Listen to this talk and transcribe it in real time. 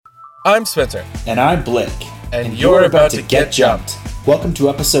I'm Spencer. And I'm Blake. And you're about to get jumped. Welcome to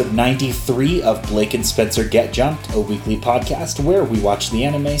episode 93 of Blake and Spencer Get Jumped, a weekly podcast where we watch the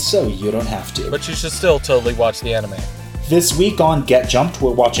anime so you don't have to. But you should still totally watch the anime. This week on Get Jumped,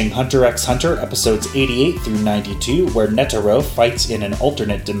 we're watching Hunter x Hunter episodes 88 through 92, where Netero fights in an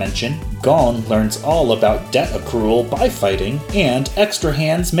alternate dimension, Gon learns all about debt accrual by fighting, and extra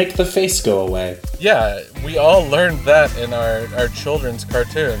hands make the face go away. Yeah, we all learned that in our children's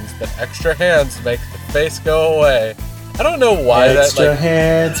cartoons, that extra hands make the face go away. I don't know why extra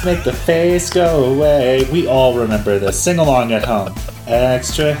hands make the face go away. We all remember this. Sing along at home.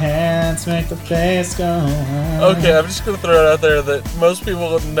 Extra hands make the face go away. Okay, I'm just gonna throw it out there that most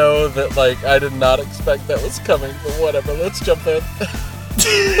people would know that, I did not expect that was coming, but whatever, let's jump in.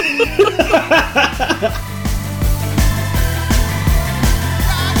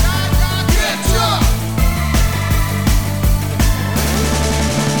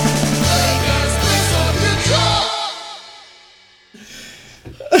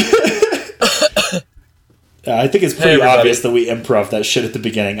 I think it's pretty obvious that we improv that shit at the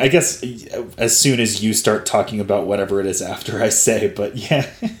beginning. I guess as soon as you start talking about whatever it is after I say, but yeah.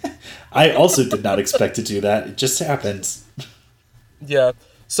 I also did not expect to do that. It just happens. Yeah.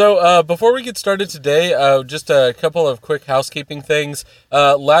 So before we get started today, just a couple of quick housekeeping things.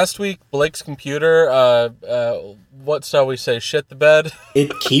 Last week, Blake's computer, what shall we say, shit the bed?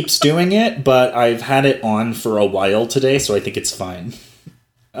 It keeps doing it, but I've had it on for a while today, so I think it's fine.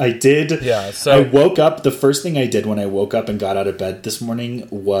 I did. Yeah, so I woke up. The first thing I did when I woke up and got out of bed this morning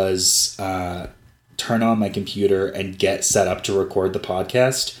was turn on my computer and get set up to record the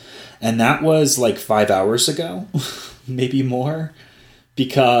podcast. And that was 5 hours ago, maybe more,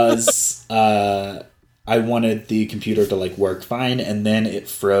 because I wanted the computer to work fine, and then it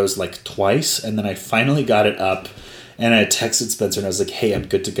froze twice, and then I finally got it up. And I texted Spencer and I was like, hey, I'm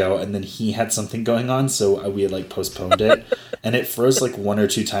good to go. And then he had something going on, so we had postponed it. And it froze one or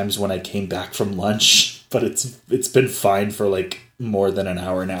two times when I came back from lunch. But it's been fine for more than an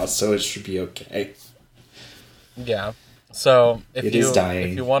hour now, so it should be okay. Yeah. So if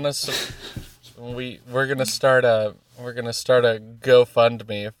you want us, we're gonna start a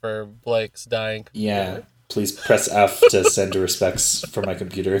GoFundMe for Blake's dying computer. Yeah. Please press F to send respects for my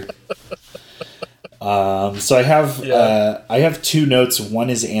computer. So I have two notes.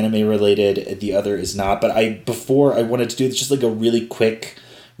 One is anime related, the other is not. But I wanted to do just a really quick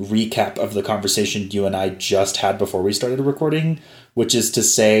recap of the conversation you and I just had before we started recording, which is to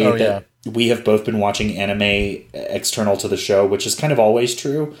say that we have both been watching anime external to the show, which is kind of always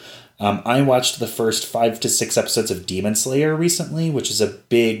true. I watched the first 5 to 6 episodes of Demon Slayer recently, which is a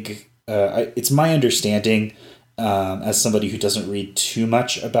big. It's my understanding. As somebody who doesn't read too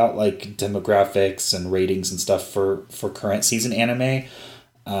much about demographics and ratings and stuff for current season anime,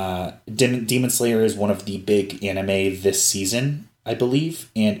 Demon Slayer is one of the big anime this season, I believe,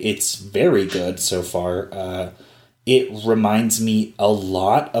 and it's very good so far. It reminds me a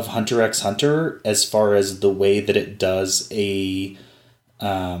lot of Hunter x Hunter as far as the way that it does I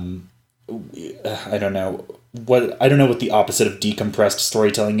don't know what the opposite of decompressed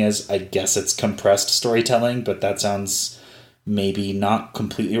storytelling is. I guess it's compressed storytelling, but that sounds maybe not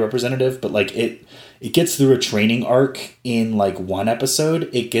completely representative. But it gets through a training arc in one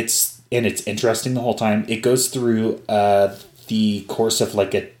episode. And it's interesting the whole time. It goes through the course of a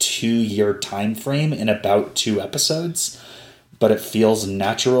 2-year time frame in about 2 episodes, but it feels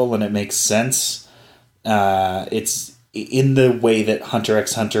natural and it makes sense. It's in the way that Hunter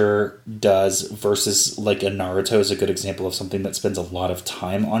x Hunter does versus a Naruto is a good example of something that spends a lot of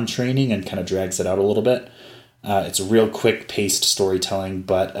time on training and kind of drags it out a little bit. It's real quick paced storytelling,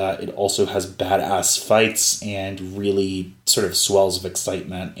 but it also has badass fights and really sort of swells of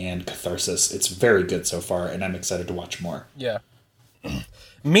excitement and catharsis. It's very good so far, and I'm excited to watch more. Yeah.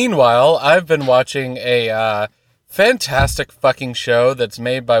 Meanwhile, I've been watching a fantastic fucking show that's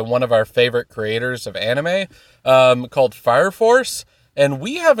made by one of our favorite creators of anime, called Fire Force. And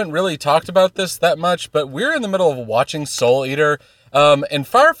we haven't really talked about this that much, but we're in the middle of watching Soul Eater. And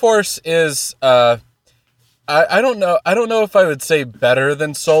Fire Force is, I don't know if I would say better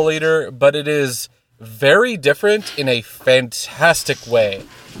than Soul Eater, but it is very different in a fantastic way.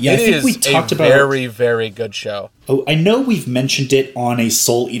 Yeah, I think we talked about it is a very, very good show. Oh, I know we've mentioned it on a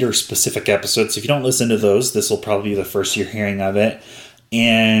Soul Eater specific episode, so if you don't listen to those, this will probably be the first you're hearing of it.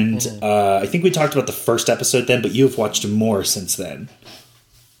 And I think we talked about the first episode then, but you have watched more since then.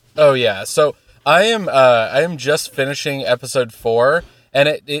 Oh yeah, so I am just finishing episode 4, and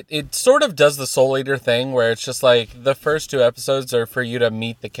it sort of does the Soul Eater thing where it's just the first 2 episodes are for you to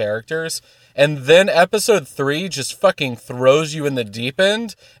meet the characters, and then episode 3 just fucking throws you in the deep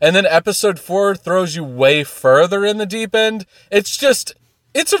end, and then episode 4 throws you way further in the deep end.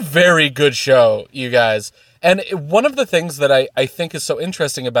 It's a very good show, you guys. And one of the things that I think is so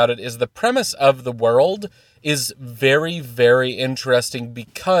interesting about it is the premise of the world is very, very interesting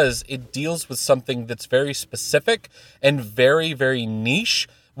because it deals with something that's very specific and very, very niche,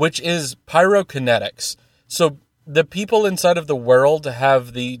 which is pyrokinetics. So the people inside of the world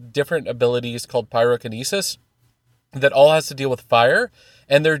have the different abilities called pyrokinesis that all has to deal with fire,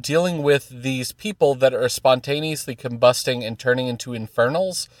 and they're dealing with these people that are spontaneously combusting and turning into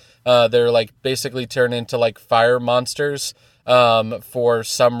infernals. They're like basically turn into like fire monsters for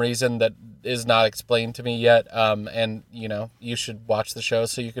some reason that is not explained to me yet. And you should watch the show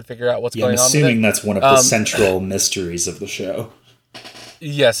so you could figure out what's going on. I'm assuming that's one of the central mysteries of the show.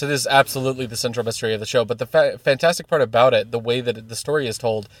 Yes, it is absolutely the central mystery of the show. But the fantastic part about it, the way that the story is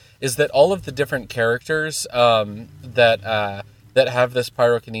told, is that all of the different characters that have this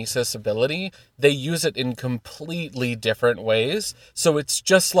pyrokinesis ability, they use it in completely different ways. So it's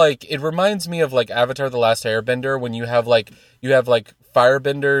just like, it reminds me of like Avatar: The Last Airbender, when you have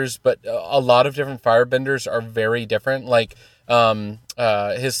firebenders, but a lot of different firebenders are very different. Like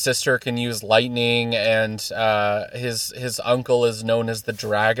his sister can use lightning, and his uncle is known as the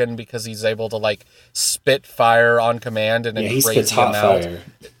dragon because he's able to like spit fire on command in a crazy amount. Fire.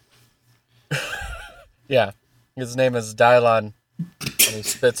 Yeah, his name is Dylon, and he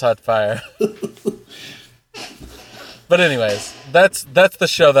spits hot fire. But anyways, that's the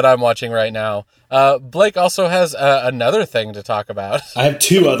show that I'm watching right now. Blake also has another thing to talk about. I have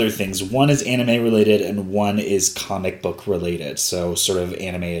two other things. One is anime related and one is comic book related. So sort of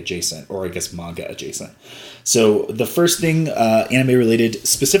anime adjacent, or I guess manga adjacent. So the first thing, anime related,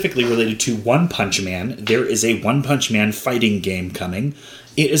 specifically related to One Punch Man. There is a One Punch Man fighting game coming.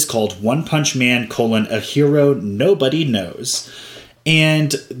 It is called One Punch Man: A Hero Nobody Knows.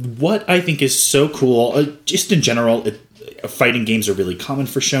 And what I think is so cool, just in general, fighting games are really common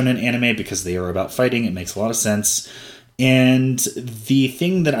for shonen anime because they are about fighting. It makes a lot of sense. And the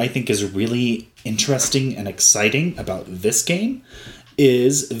thing that I think is really interesting and exciting about this game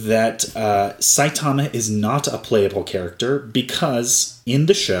is that Saitama is not a playable character because in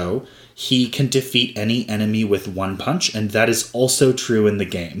the show, he can defeat any enemy with one punch, and that is also true in the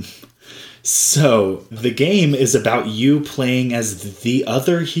game. So, the game is about you playing as the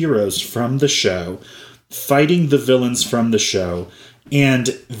other heroes from the show, fighting the villains from the show,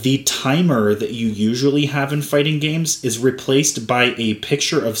 and the timer that you usually have in fighting games is replaced by a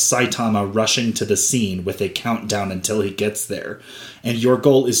picture of Saitama rushing to the scene with a countdown until he gets there. And your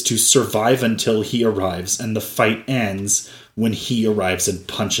goal is to survive until he arrives, and the fight ends when he arrives and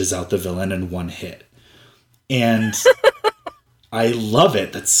punches out the villain in one hit. And I love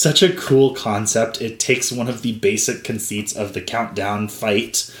it. That's such a cool concept. It takes one of the basic conceits of the countdown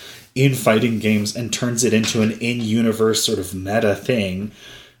fight in fighting games and turns it into an in-universe sort of meta thing.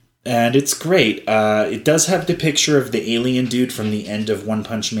 And it's great. It does have the picture of the alien dude from the end of One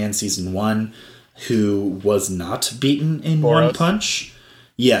Punch Man Season 1 who was not beaten in Boros. One Punch.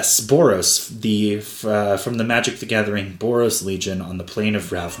 Yes, Boros, from the Magic the Gathering Boros Legion on the plane of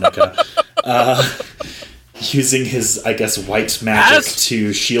Ravnica. Using his, I guess, white magic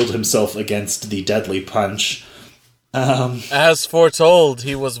to shield himself against the deadly punch. As foretold,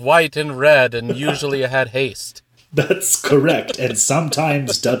 he was white and red and usually had haste. That's correct, and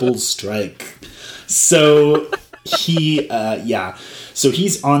sometimes double strike. So he, So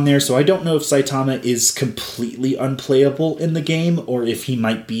he's on there, so I don't know if Saitama is completely unplayable in the game, or if he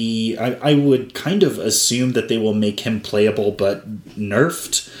might be... I would kind of assume that they will make him playable, but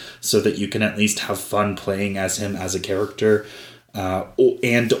nerfed, so that you can at least have fun playing as him as a character,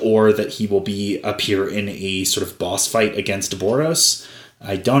 or that he will appear in a sort of boss fight against Boros.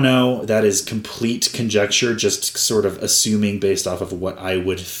 I don't know. That is complete conjecture, just sort of assuming based off of what I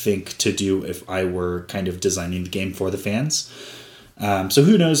would think to do if I were kind of designing the game for the fans. So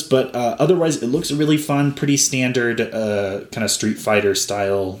who knows, but otherwise it looks really fun, pretty standard kind of Street Fighter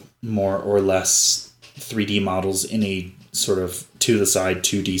style, more or less 3D models in a sort of to-the-side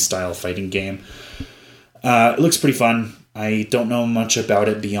 2D style fighting game. It looks pretty fun. I don't know much about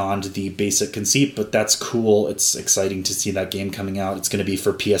it beyond the basic conceit, but that's cool. It's exciting to see that game coming out. It's going to be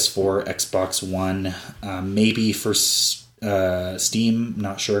for PS4, Xbox One, maybe for Steam,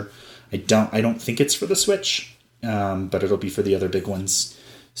 not sure. I don't think it's for the Switch, but it'll be for the other big ones.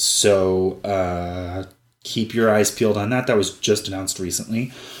 So keep your eyes peeled on that. That was just announced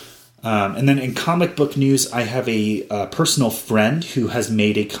recently. And then in comic book news, I have a personal friend who has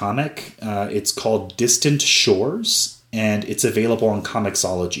made a comic. It's called Distant Shores. and it's available on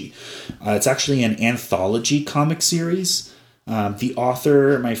Comixology. It's actually an anthology comic series. The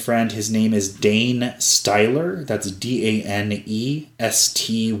author, my friend, his name is Dane Styler. That's Danestyler.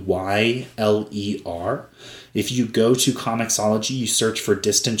 If you go to Comixology, you search for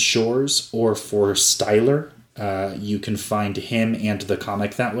Distant Shores or for Styler, you can find him and the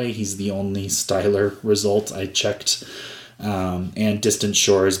comic that way. He's the only Styler result I checked. And Distant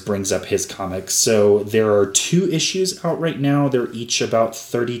Shores brings up his comics. So there are 2 issues out right now. They're each about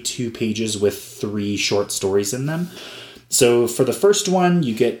 32 pages with 3 short stories in them. So for the first one,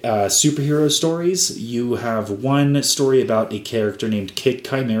 you get superhero stories. You have one story about a character named Kid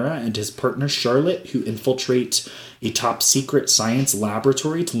Chimera and his partner Charlotte, who infiltrate a top secret science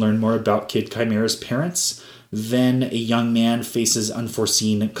laboratory to learn more about Kid Chimera's parents. Then a young man faces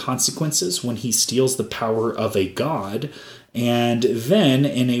unforeseen consequences when he steals the power of a god. And then,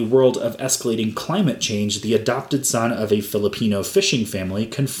 in a world of escalating climate change, the adopted son of a Filipino fishing family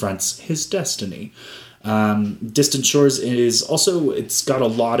confronts his destiny. Distant Shores is also, it's got a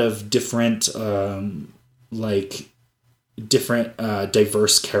lot of different,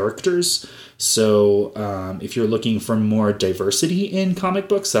 diverse characters. So if you're looking for more diversity in comic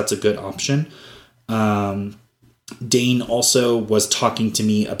books, that's a good option. Dane also was talking to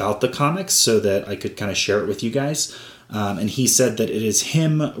me about the comics so that I could kind of share it with you guys. And he said that it is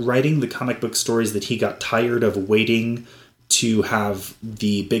him writing the comic book stories that he got tired of waiting to have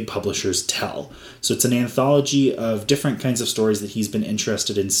the big publishers tell. So it's an anthology of different kinds of stories that he's been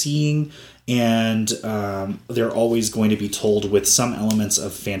interested in seeing, and they're always going to be told with some elements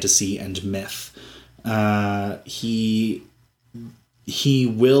of fantasy and myth. He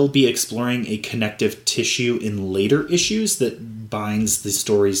will be exploring a connective tissue in later issues that binds the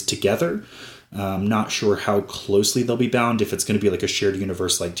stories together. Not sure how closely they'll be bound, if it's going to be like a shared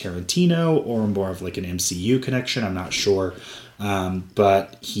universe like Tarantino or more of like an MCU connection. I'm not sure.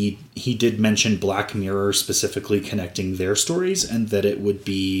 But he did mention Black Mirror specifically connecting their stories, and that it would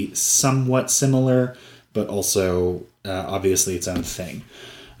be somewhat similar, but also obviously its own thing.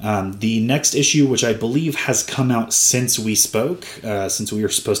 The next issue, which I believe has come out since we spoke, since we were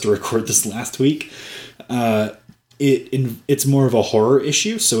supposed to record this last week, it's more of a horror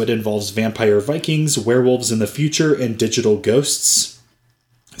issue, so it involves vampire Vikings, werewolves in the future, and digital ghosts.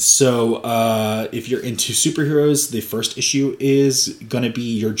 So if you're into superheroes, the first issue is going to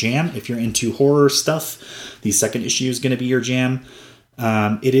be your jam. If you're into horror stuff, the second issue is going to be your jam.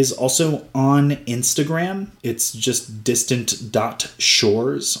 It is also on Instagram. It's just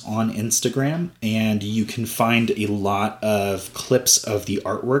distant.shores on Instagram, and you can find a lot of clips of the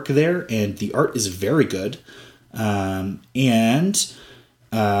artwork there, and the art is very good. There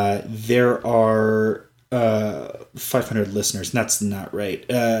are 500 listeners. That's not right.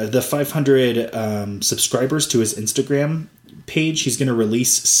 The 500 subscribers to his Instagram page, he's going to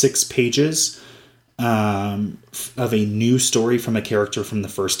release 6 pages of a new story from a character from the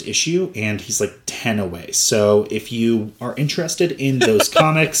first issue, and he's like 10 away. So if you are interested in those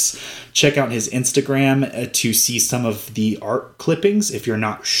comics, check out his Instagram to see some of the art clippings. If you're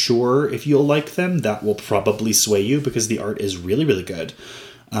not sure if you'll like them, that will probably sway you because the art is really, really good.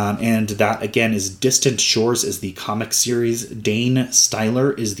 And that, again, is Distant Shores is the comic series. Dane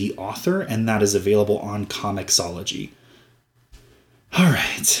Styler is the author, and that is available on Comixology. All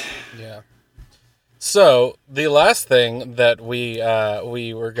right. Yeah. So the last thing that we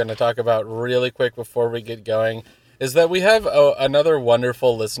were going to talk about really quick before we get going is that we have another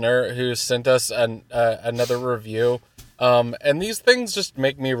wonderful listener who sent us another review, and these things just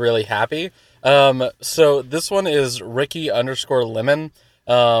make me really happy. So this one is Ricky_Lemon,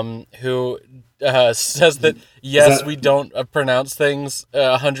 who says that yes, we don't pronounce things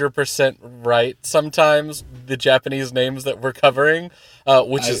 100% right sometimes, the Japanese names that we're covering,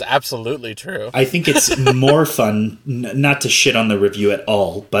 which is absolutely true. I think it's more fun, not to shit on the review at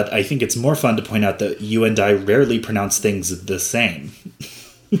all, but I think it's more fun to point out that you and I rarely pronounce things the same.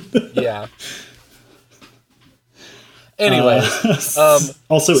 Yeah. Anyways.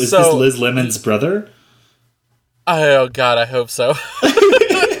 Also, is this Liz Lemon's brother? Oh, God, I hope so.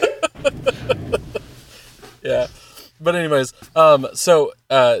 Yeah. But anyways,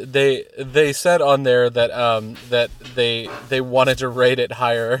 they said on there that they wanted to rate it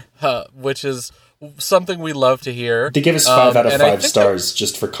higher, which is something we love to hear. They gave us 5 out of 5 stars,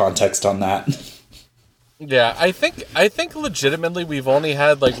 just for context on that. Yeah, I think legitimately we've only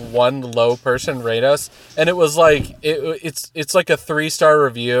had like one low person rate us, and it was like it's like a 3-star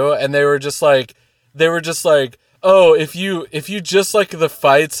review, and they were just like, oh, if you just like the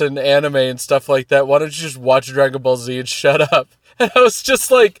fights and anime and stuff like that, why don't you just watch Dragon Ball Z and shut up? And I was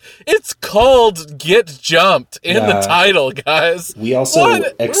just like, it's called Get Jumped in the title, guys. We also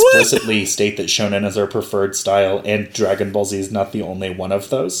explicitly state that shonen is our preferred style, and Dragon Ball Z is not the only one of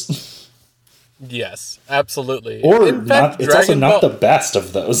those. Yes, absolutely. Or in fact, it's also not the best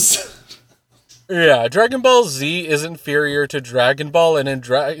of those. Yeah, Dragon Ball Z is inferior to Dragon Ball, and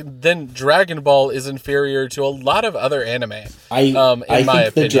then Dragon Ball is inferior to a lot of other anime. I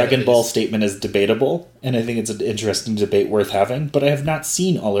think the Dragon Ball statement is debatable, and I think it's an interesting debate worth having, but I have not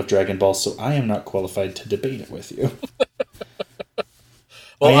seen all of Dragon Ball, so I am not qualified to debate it with you.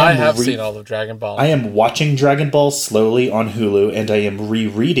 Well, I have seen all of Dragon Ball. I am watching Dragon Ball slowly on Hulu, and I am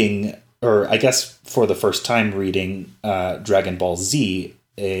rereading, or I guess for the first time reading, Dragon Ball Z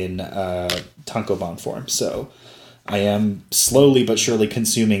in tankobon form. So I am slowly but surely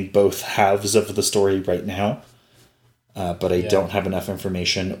consuming both halves of the story right now. But I don't have enough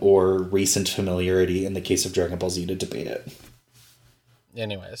information or recent familiarity in the case of Dragon Ball Z to debate it.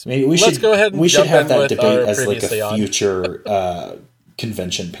 Anyways, maybe let's go ahead and jump have that debate as like a future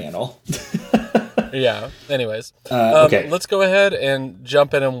convention panel. Yeah. Anyways, okay. Let's go ahead and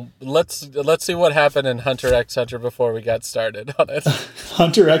jump in and let's see what happened in Hunter x Hunter before we got started on it.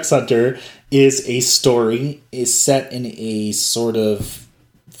 Hunter x Hunter is a story set in a sort of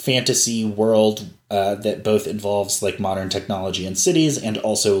fantasy world that both involves like modern technology and cities and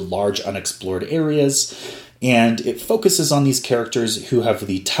also large unexplored areas. And it focuses on these characters who have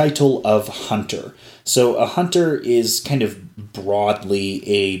the title of Hunter. So a hunter is kind of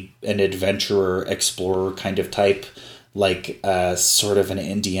broadly an adventurer, explorer kind of type, like sort of an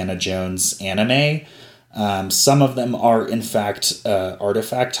Indiana Jones anime. Some of them are, in fact,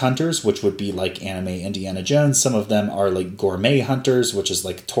 artifact hunters, which would be like anime Indiana Jones. Some of them are like gourmet hunters, which is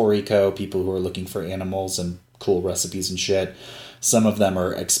like Toriko, people who are looking for animals and cool recipes and shit. Some of them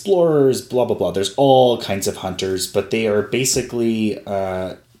are explorers, blah, blah, blah. There's all kinds of hunters, but they are basically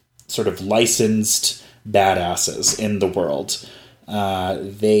sort of licensed badasses in the world.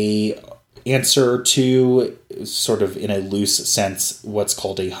 They answer to, sort of in a loose sense, what's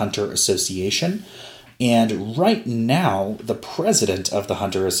called a hunter association. And right now, the president of the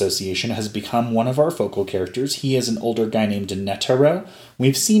Hunter Association has become one of our focal characters. He is an older guy named Netero.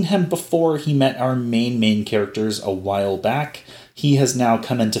 We've seen him before. He met our main characters a while back. He has now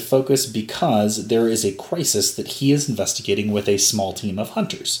come into focus because there is a crisis that he is investigating with a small team of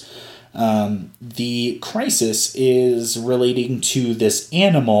hunters. The crisis is relating to this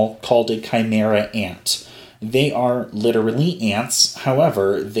animal called a chimera ant. They are literally ants.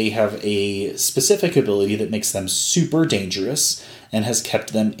 However, they have a specific ability that makes them super dangerous and has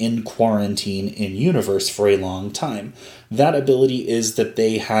kept them in quarantine in universe for a long time. That ability is that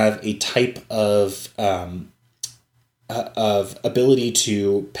they have a type of ability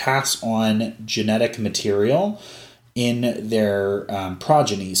to pass on genetic material in their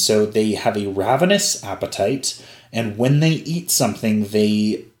progeny. So they have a ravenous appetite, and when they eat something,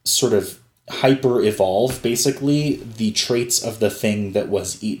 they sort of hyper-evolve, basically, the traits of the thing that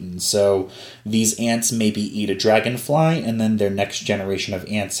was eaten. So these ants maybe eat a dragonfly, and then their next generation of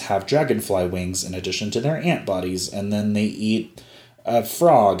ants have dragonfly wings in addition to their ant bodies, and then they eat a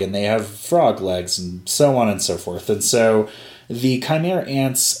frog, and they have frog legs, and so on and so forth. And so the chimera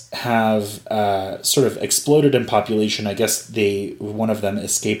ants have sort of exploded in population. I guess one of them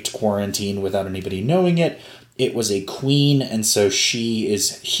escaped quarantine without anybody knowing it. It was a queen, and so she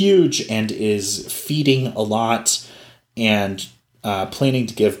is huge and is feeding a lot and planning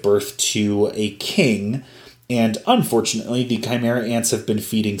to give birth to a king. And unfortunately, the chimera ants have been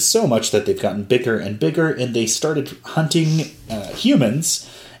feeding so much that they've gotten bigger and bigger, and they started hunting humans,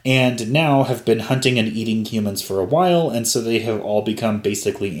 and now have been hunting and eating humans for a while, and so they have all become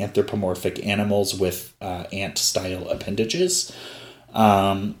basically anthropomorphic animals with ant-style appendages.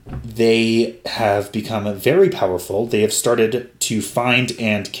 They have become very powerful. They have started to find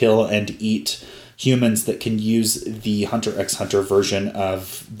and kill and eat humans that can use the Hunter x Hunter version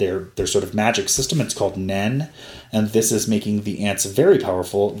of their sort of magic system. It's called Nen, and this is making the ants very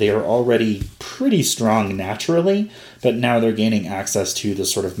powerful. They are already pretty strong naturally, but now they're gaining access to the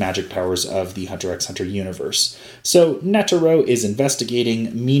sort of magic powers of the Hunter x Hunter universe. So Netero is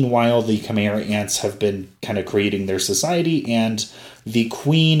investigating. Meanwhile, the chimera ants have been kind of creating their society, and the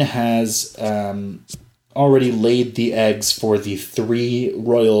queen has already laid the eggs for the 3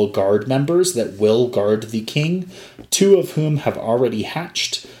 royal guard members that will guard the king, 2 of whom have already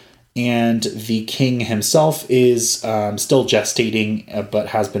hatched, and the king himself is still gestating, but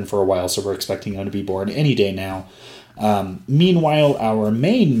has been for a while, so we're expecting him to be born any day now. Meanwhile, our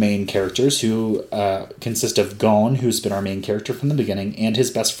main characters, who consist of Gon, who's been our main character from the beginning, and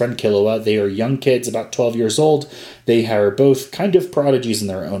his best friend Killua, they are young kids, about 12 years old. They are both kind of prodigies in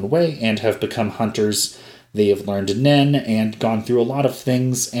their own way and have become hunters. They have learned Nen and gone through a lot of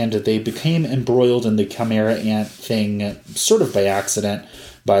things, and they became embroiled in the Chimera Ant thing sort of by accident,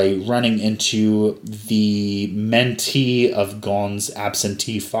 by running into the mentee of Gon's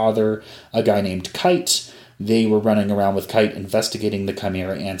absentee father, a guy named Kite. They were running around with Kite investigating the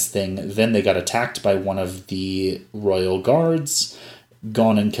Chimera Ants thing. Then they got attacked by one of the royal guards.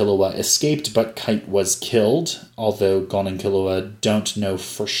 Gon and Killua escaped, but Kite was killed, although Gon and Killua don't know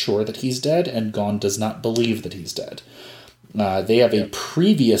for sure that he's dead, and Gon does not believe that he's dead. They have a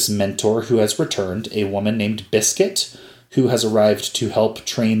previous mentor who has returned, a woman named Biscuit, who has arrived to help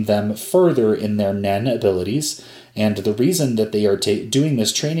train them further in their Nen abilities. And the reason that they are doing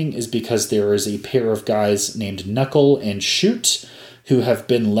this training is because there is a pair of guys named Knuckle and Shoot who have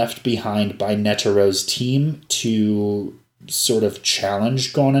been left behind by Netaro's team to sort of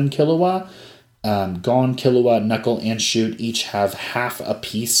challenge Gon and Killua. Gon, Killua, Knuckle, and Shoot each have half a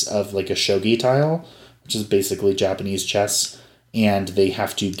piece of like a shogi tile, which is basically Japanese chess, and they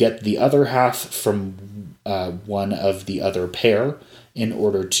have to get the other half from one of the other pair in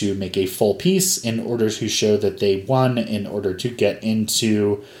order to make a full piece, in order to show that they won, in order to get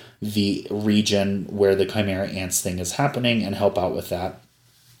into the region where the Chimera Ants thing is happening and help out with that.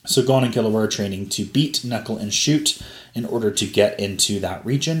 So Gon and Killua are training to beat Knuckle and Shoot in order to get into that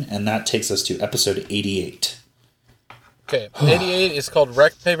region, and that takes us to episode 88. Okay, 88 is called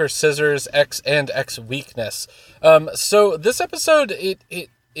Rock, Paper, Scissors, X and X Weakness. So this episode,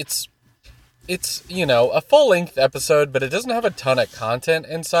 it's you know, a full-length episode, but it doesn't have a ton of content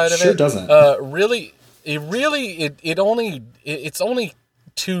inside of it. Sure doesn't. It's only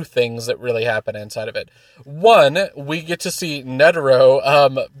two things that really happen inside of it. One, we get to see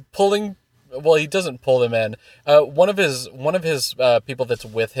Netero pulling. Well, he doesn't pull them in. One of his people that's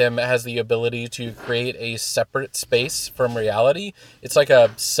with him has the ability to create a separate space from reality. It's like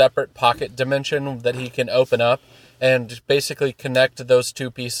a separate pocket dimension that he can open up and basically connect those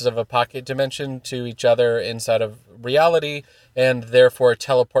two pieces of a pocket dimension to each other inside of reality, and therefore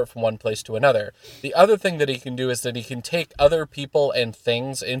teleport from one place to another. The other thing that he can do is that he can take other people and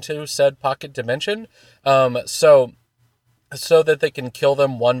things into said pocket dimension, so that they can kill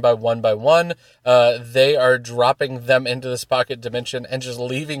them one by one by one. They are dropping them into this pocket dimension and just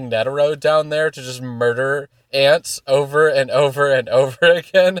leaving Netero down there to just murder ants over and over and over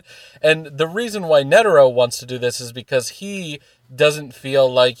again. And the reason why Netero wants to do this is because he doesn't feel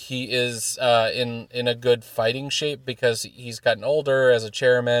like he is in a good fighting shape, because he's gotten older as a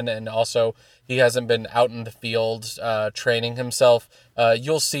chairman, and also he hasn't been out in the field training himself.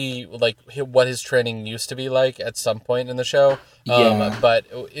 You'll see like what his training used to be like at some point in the show. But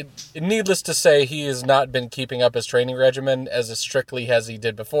needless to say, he has not been keeping up his training regimen as strictly as he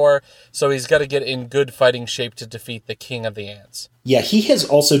did before. So he's got to get in good fighting shape to defeat the King of the Ants. Yeah, he has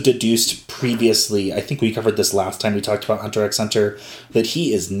also deduced previously, I think we covered this last time we talked about Hunter x Hunter, that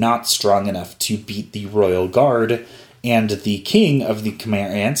he is not strong enough to beat the Royal Guard, and the king of the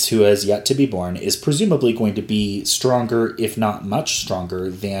Chimera Ants, who has yet to be born, is presumably going to be stronger, if not much stronger,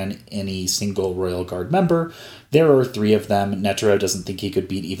 than any single Royal Guard member. There are 3 of them. Netero doesn't think he could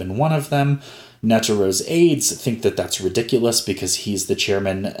beat even one of them. Netero's aides think that that's ridiculous because he's the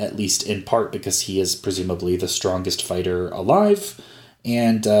chairman, at least in part because he is presumably the strongest fighter alive.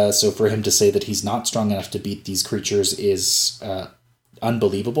 And so for him to say that he's not strong enough to beat these creatures is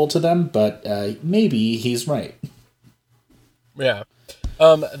unbelievable to them, but maybe he's right. Yeah.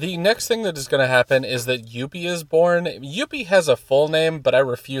 The next thing that is going to happen is that Youpi is born. Youpi has a full name, but I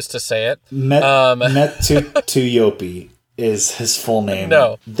refuse to say it. Metuyopi is his full name.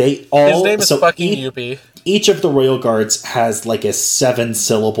 No. His name is fucking Youpi. Each of the royal guards has like a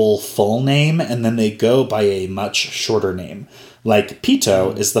 7-syllable full name, and then they go by a much shorter name. Like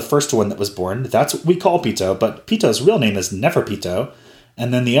Pito is the first one that was born. That's what we call Pito, but Pito's real name is Neferpito.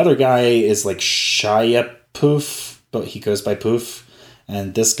 And then the other guy is like Shayapoof, but he goes by Poof.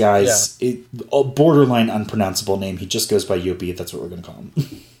 And this guy's a borderline unpronounceable name. He just goes by Youpi. That's what we're going to call him.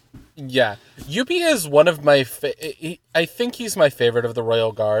 Yeah. Youpi is one of my... I think he's my favorite of the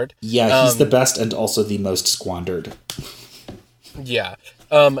Royal Guard. Yeah, he's the best and also the most squandered. Yeah.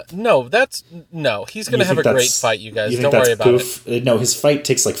 No, he's going to have a great fight, you guys. Don't worry about it. No, his fight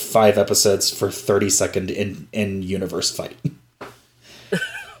takes like 5 episodes for 30-second in-universe fight.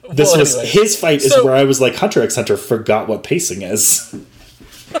 His fight is where I was like, Hunter x Hunter forgot what pacing is.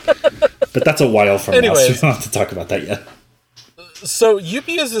 But that's a while from now, so we don't have to talk about that yet. So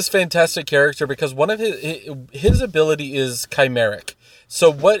Yuppie is this fantastic character because one of his ability is chimeric.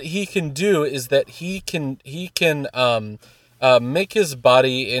 So what he can do is that he can make his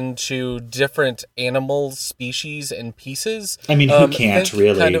body into different animal species and pieces. I mean, who can't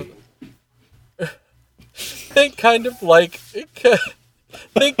really? Think kind of like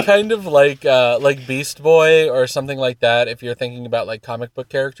Beast Boy or something like that. If you're thinking about like comic book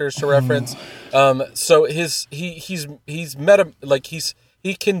characters to reference, so he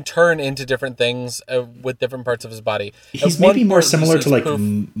can turn into different things with different parts of his body. He's maybe more similar to like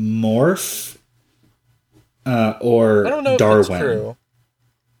Morph or I don't know Darwin. If that's true.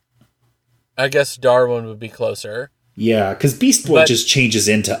 I guess Darwin would be closer. Yeah, because Beast Boy just changes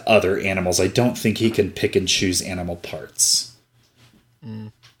into other animals. I don't think he can pick and choose animal parts.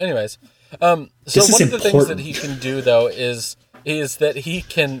 Anyways, so one of the things that he can do though is that he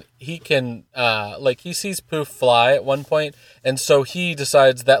can like he sees Poof fly at one point, and so he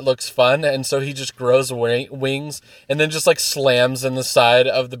decides that looks fun, and so he just grows wings and then just like slams in the side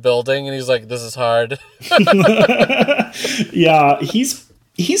of the building, and he's like, "This is hard." Yeah, he's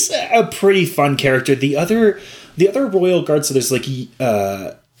a pretty fun character. The other royal guard, so there's like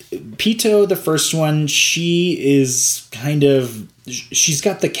Pito, the first one, she's got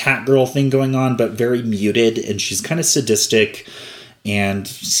the cat girl thing going on, but very muted, and she's kind of sadistic and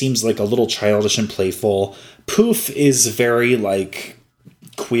seems like a little childish and playful. Poof is very like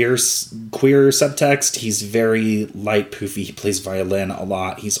queer subtext. He's very light poofy. He plays violin a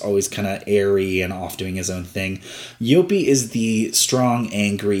lot. He's always kind of airy and off doing his own thing. Yopi is the strong,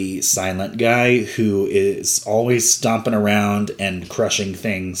 angry, silent guy who is always stomping around and crushing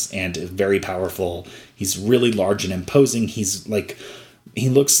things and very powerful. He's really large and imposing. He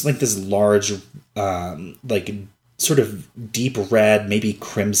looks like this large, like sort of deep red, maybe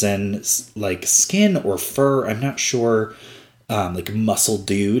crimson, like skin or fur. I'm not sure. Like muscle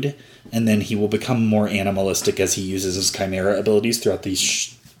dude, and then he will become more animalistic as he uses his chimera abilities throughout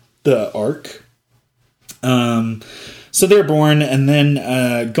the arc. So they're born, and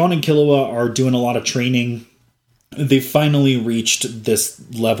then Gon and Killua are doing a lot of training. They finally reached this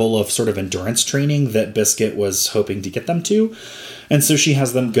level of sort of endurance training that Biscuit was hoping to get them to, and so she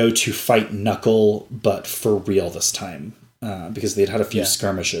has them go to fight Knuckle, but for real this time. Because they'd had a few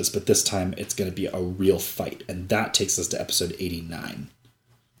skirmishes, but this time it's going to be a real fight. And that takes us to episode 89.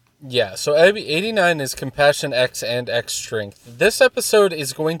 Yeah, so 89 is Compassion X and X Strength. This episode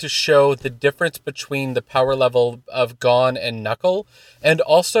is going to show the difference between the power level of Gon and Knuckle, and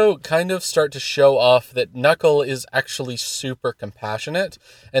also kind of start to show off that Knuckle is actually super compassionate,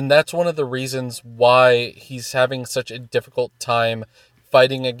 and that's one of the reasons why he's having such a difficult time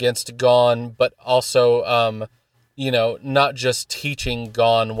fighting against Gon, but also, not just teaching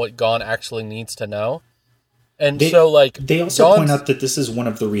Gon what Gon actually needs to know. And they also point out that this is one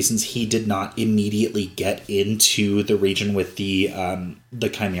of the reasons he did not immediately get into the region with the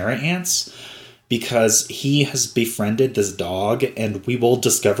Chimera ants, because he has befriended this dog, and we will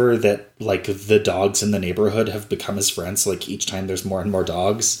discover that like the dogs in the neighborhood have become his friends. Like each time there's more and more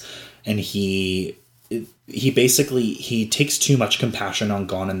dogs, and he takes too much compassion on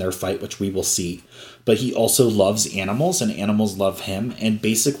Gon in their fight, which we will see. But he also loves animals, and animals love him. And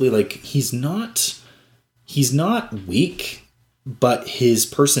basically, like, he's not weak, but his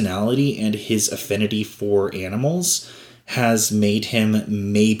personality and his affinity for animals has made him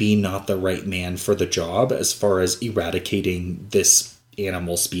maybe not the right man for the job as far as eradicating this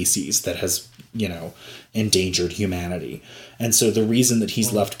animal species that has, endangered humanity. And so the reason that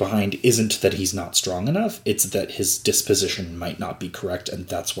he's left behind isn't that he's not strong enough, it's that his disposition might not be correct, and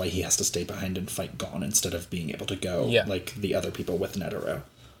that's why he has to stay behind and fight Gon instead of being able to go like the other people with Netero.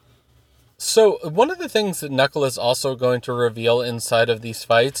 So one of the things that Knuckle is also going to reveal inside of these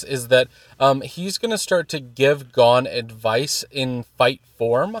fights is that he's going to start to give Gon advice in fight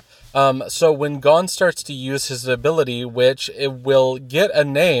form. So when Gon starts to use his ability, which it will get a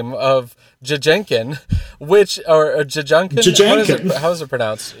name of Jajanken, or Jajanken. How is it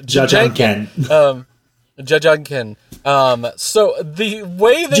pronounced? Jajanken. Jajanken. So the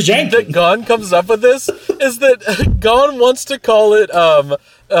way that Gon comes up with this is that Gon wants to call it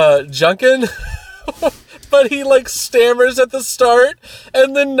Junkin, but he like stammers at the start,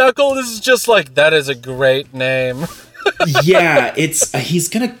 and then Knuckle is just like, that is a great name. Yeah, he's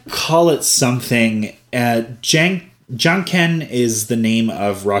gonna call it something. Janken is the name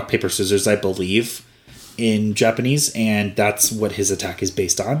of rock, paper, scissors, I believe, in Japanese, and that's what his attack is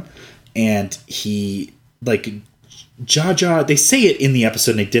based on. And he, like, Jaja, they say it in the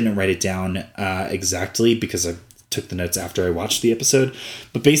episode, and I didn't write it down exactly because I took the notes after I watched the episode.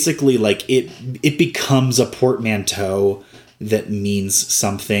 But basically, like, it becomes a portmanteau that means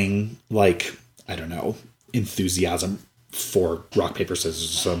something like, I don't know, enthusiasm for rock, paper, scissors,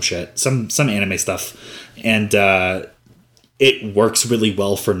 or some shit. Some anime stuff. And it works really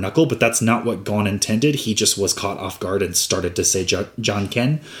well for Knuckle, but that's not what Gon intended. He just was caught off guard and started to say John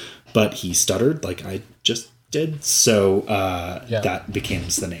Ken, but he stuttered like I just did. So that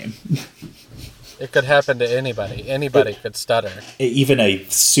becomes the name. It could happen to anybody. Anybody could stutter. Even a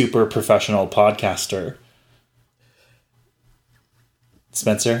super professional podcaster.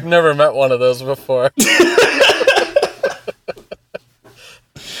 Spencer? Never met one of those before.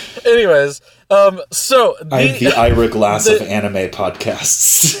 Anyways, so... I'm the Ira Glass of anime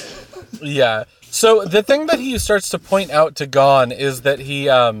podcasts. Yeah. So the thing that he starts to point out to Gon is that he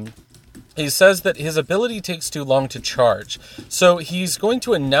says that his ability takes too long to charge. So he's going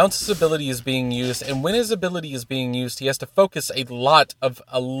to announce his ability is being used, and when his ability is being used, he has to focus a lot of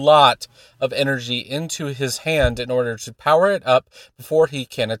energy into his hand in order to power it up before he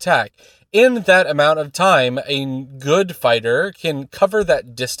can attack. In that amount of time, a good fighter can cover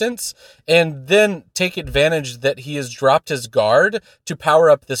that distance and then take advantage that he has dropped his guard to power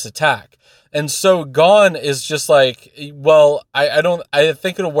up this attack. And so Gon is just like, well, I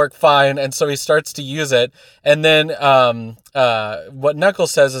think it'll work fine. And so he starts to use it. And then what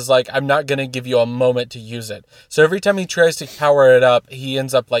Knuckles says is like, I'm not going to give you a moment to use it. So every time he tries to power it up, he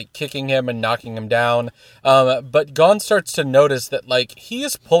ends up like kicking him and knocking him down. But Gon starts to notice that like he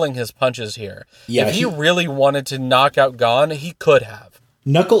is pulling his punches here. Yeah, if he really wanted to knock out Gon, he could have.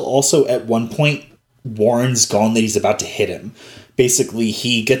 Knuckle also at one point warns Gon that he's about to hit him. Basically,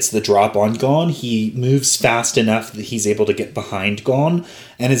 he gets the drop on Gon. He moves fast enough that he's able to get behind Gon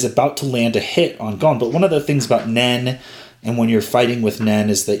and is about to land a hit on Gon. But one of the things about Nen, and when you're fighting with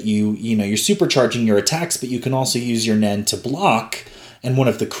Nen, is that you're supercharging your attacks, but you can also use your Nen to block. And one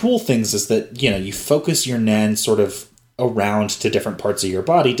of the cool things is that, you focus your Nen sort of around to different parts of your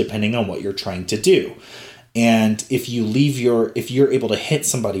body depending on what you're trying to do. And if you're able to hit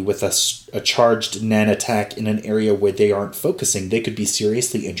somebody with a charged Nen attack in an area where they aren't focusing, they could be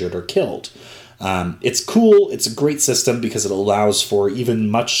seriously injured or killed. It's cool. It's a great system because it allows for even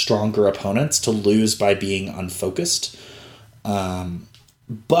much stronger opponents to lose by being unfocused.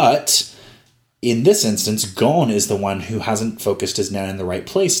 But in this instance, Gon is the one who hasn't focused his Nen in the right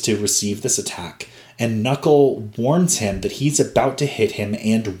place to receive this attack. And Knuckle warns him that he's about to hit him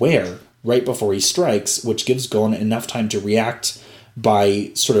and where right before he strikes, which gives Gon enough time to react by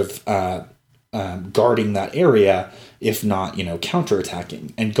sort of guarding that area, if not,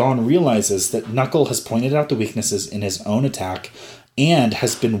 counterattacking. And Gon realizes that Knuckle has pointed out the weaknesses in his own attack and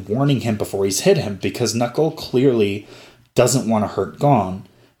has been warning him before he's hit him because Knuckle clearly doesn't want to hurt Gon,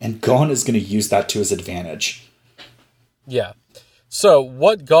 and Gon is going to use that to his advantage. Yeah. So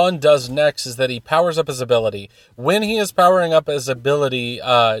what Gon does next is that he powers up his ability. When he is powering up his ability,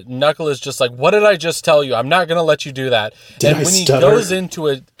 Knuckle is just like, what did I just tell you? I'm not going to let you do that. Did I stutter?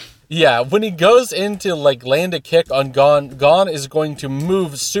 When he goes into like land a kick on Gon, Gon is going to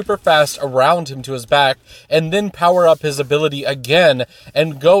move super fast around him to his back and then power up his ability again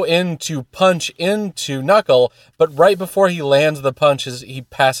and go in to punch into Knuckle. But right before he lands the punches, he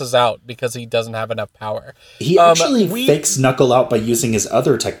passes out because he doesn't have enough power. He actually fakes Knuckle out by using his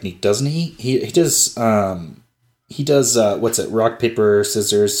other technique, doesn't he? He does rock, paper,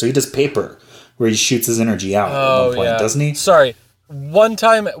 scissors. So he does paper where he shoots his energy out at one point, doesn't he? Sorry. One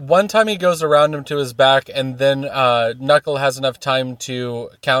time he goes around him to his back, and then Knuckle has enough time to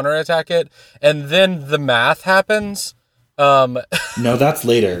counterattack it, and then the math happens. No, that's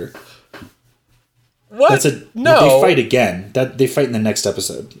later. What? No, they fight again. They fight in the next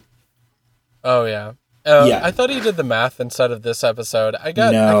episode. Oh yeah. Yeah. I thought he did the math inside of this episode. I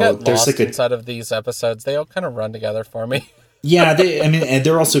got lost inside of these episodes. They all kind of run together for me. Yeah, and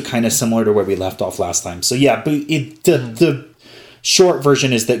they're also kind of similar to where we left off last time. So yeah, but the short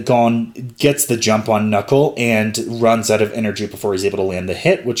version is that Gon gets the jump on Knuckle and runs out of energy before he's able to land the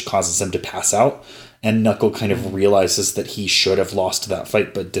hit, which causes him to pass out. And Knuckle kind of realizes that he should have lost that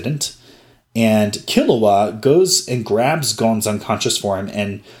fight, but didn't. And Killua goes and grabs Gon's unconscious form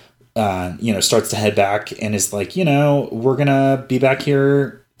and, starts to head back and is like, we're going to be back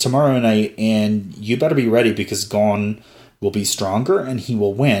here tomorrow night and you better be ready because Gon will be stronger and he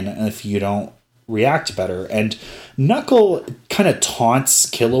will win if you don't react better. And Knuckle kind of taunts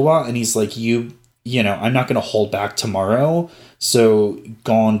Killua and he's like, I'm not going to hold back tomorrow, so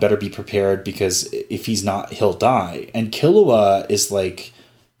Gon better be prepared because if he's not, he'll die. And Killua is like,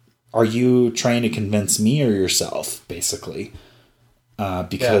 are you trying to convince me or yourself, basically?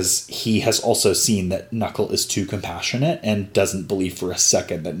 Because he has also seen that Knuckle is too compassionate and doesn't believe for a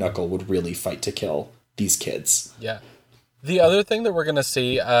second that Knuckle would really fight to kill these kids. Yeah. The other thing that we're going to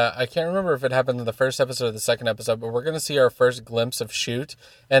see, I can't remember if it happened in the first episode or the second episode, but we're going to see our first glimpse of Shoot.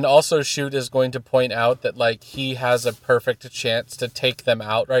 And also Shoot is going to point out that, like, he has a perfect chance to take them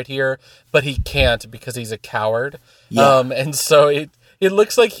out right here, but he can't because he's a coward. Yeah. And so it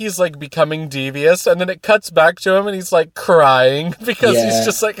looks like he's, like, becoming devious, and then it cuts back to him and he's, like, crying because he's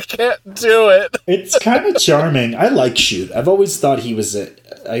just like, I can't do it. It's kind of charming. I like Shoot. I've always thought he was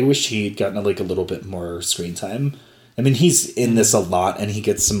I wish he'd gotten, like, a little bit more screen time. I mean, he's in this a lot, and he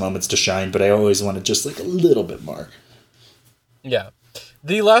gets some moments to shine, but I always wanted just, like, a little bit more. Yeah.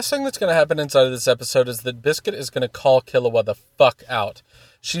 The last thing that's going to happen inside of this episode is that Biscuit is going to call Killua the fuck out.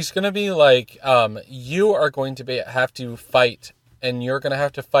 She's going to be like, you are going to have to fight, and you're going to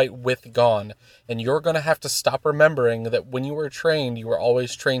have to fight with Gon, and you're going to have to stop remembering that when you were trained, you were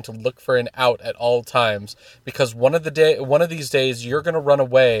always trained to look for an out at all times, because one of these days, you're going to run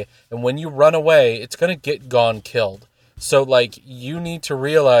away, and when you run away, it's going to get Gon killed. So, like, you need to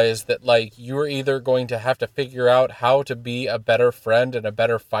realize that, like, you're either going to have to figure out how to be a better friend and a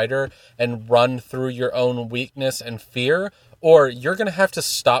better fighter and run through your own weakness and fear, or you're going to have to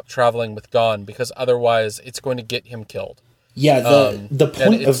stop traveling with Gon, because otherwise it's going to get him killed. Yeah, the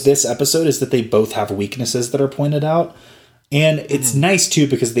point of this episode is that they both have weaknesses that are pointed out. And it's nice, too,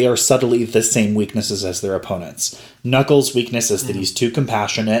 because they are subtly the same weaknesses as their opponents. Knuckles' weakness is that he's too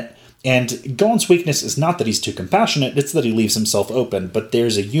compassionate. And Gon's weakness is not that he's too compassionate, it's that he leaves himself open. But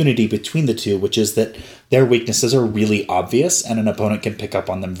there's a unity between the two, which is that their weaknesses are really obvious, and an opponent can pick up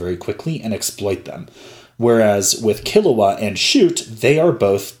on them very quickly and exploit them. Whereas with Killua and Shoot, they are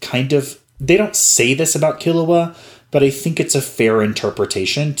both kind of... They don't say this about Killua, but I think it's a fair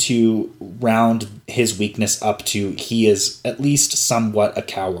interpretation to round his weakness up to he is at least somewhat a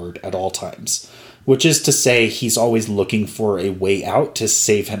coward at all times. Which is to say, he's always looking for a way out to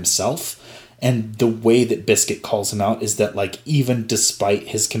save himself. And the way that Biscuit calls him out is that, like, even despite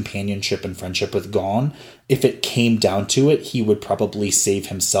his companionship and friendship with Gon, if it came down to it, he would probably save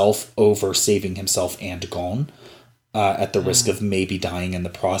himself over saving himself and Gon, at the risk of maybe dying in the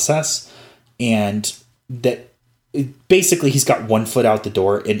process. And that basically he's got one foot out the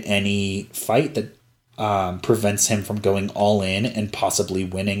door in any fight that prevents him from going all in and possibly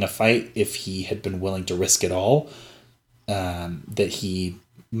winning a fight if he had been willing to risk it all, that he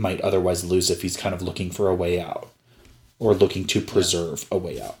might otherwise lose if he's kind of looking for a way out or looking to preserve a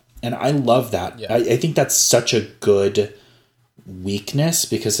way out. And I love that. Yeah. I think that's such a good weakness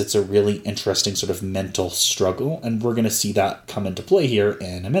because it's a really interesting sort of mental struggle, and we're going to see that come into play here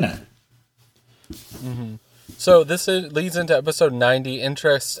in a minute. Mm-hmm. So this leads into episode 90,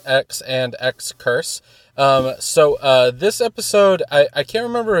 Interest X and X Curse. This episode, I can't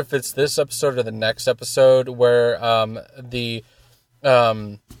remember if it's this episode or the next episode where the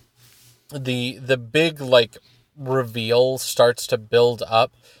big, like, reveal starts to build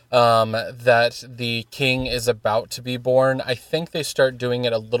up that the king is about to be born. I think they start doing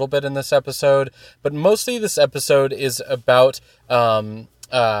it a little bit in this episode, but mostly this episode is about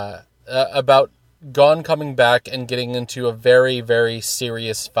Gon coming back and getting into a very, very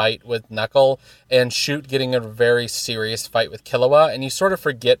serious fight with Knuckle, and Shoot getting a very serious fight with Killua, and you sort of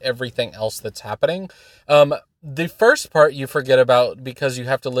forget everything else that's happening. The first part you forget about because you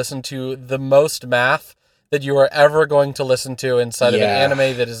have to listen to the most math that you are ever going to listen to inside of an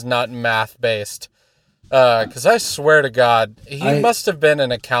anime that is not math-based. Because I swear to God, he must have been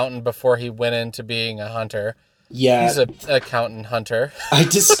an accountant before he went into being a hunter. Yeah. He's an accountant hunter.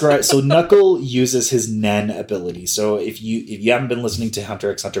 So Knuckle uses his Nen ability. So if you haven't been listening to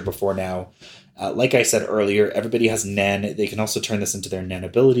Hunter x Hunter before now, like I said earlier, everybody has Nen. They can also turn this into their Nen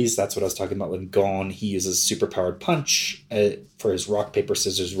abilities. That's what I was talking about with Gon. He uses superpowered punch for his rock, paper,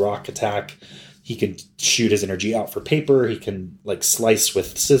 scissors, rock attack. He can shoot his energy out for paper. He can, like, slice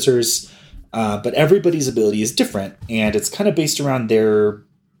with scissors. But everybody's ability is different, and it's kind of based around their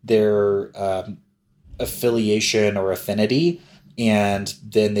affiliation or affinity, and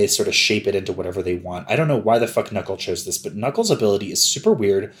then they sort of shape it into whatever they want. I don't know why the fuck Knuckle chose this, but Knuckle's ability is super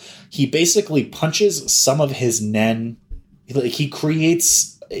weird. He basically punches some of his Nen, like, he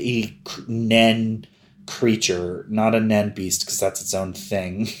creates a Nen creature, not a Nen beast, because that's its own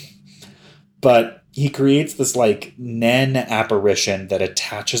thing. But he creates this, like, Nen apparition that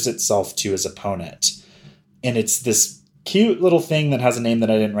attaches itself to his opponent. And it's this cute little thing that has a name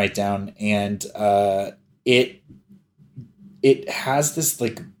that I didn't write down, and it has this,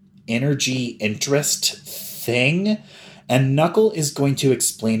 like, energy interest thing, and Knuckle is going to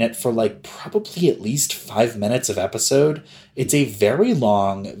explain it for, like, probably at least 5 minutes of episode. It's a very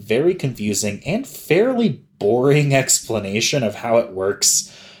long, very confusing, and fairly boring explanation of how it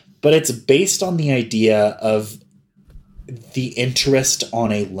works, but it's based on the idea of the interest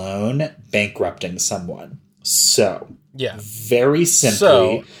on a loan bankrupting someone. So, Yeah. very simply,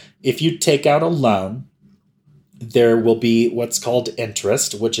 So, if you take out a loan, there will be what's called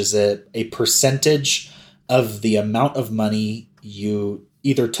interest, which is a percentage of the amount of money you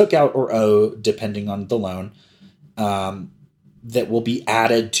either took out or owe, depending on the loan, that will be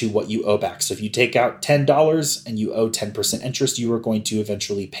added to what you owe back. So if you take out $10 and you owe 10% interest, you are going to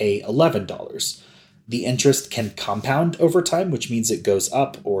eventually pay $11. The interest can compound over time, which means it goes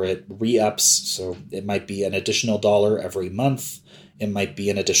up or it re-ups. So it might be an additional dollar every month. It might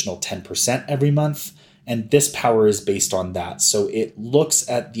be an additional 10% every month. And this power is based on that. So it looks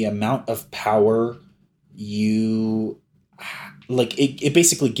at the amount of power you like. It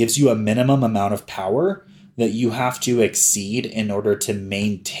basically gives you a minimum amount of power that you have to exceed in order to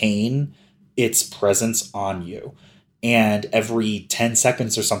maintain its presence on you. And every 10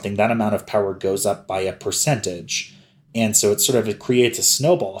 seconds or something, that amount of power goes up by a percentage. And so it creates a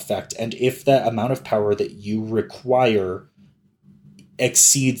snowball effect. And if the amount of power that you require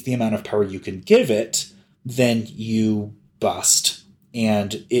exceeds the amount of power you can give it, then you bust.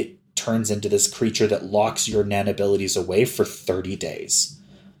 And it turns into this creature that locks your Nan abilities away for 30 days.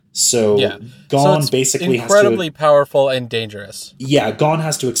 So Gon basically incredibly powerful and dangerous. Yeah, Gon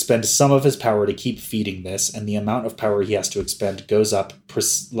has to expend some of his power to keep feeding this, and the amount of power he has to expend goes up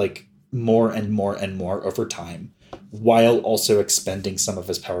like more and more and more over time, while also expending some of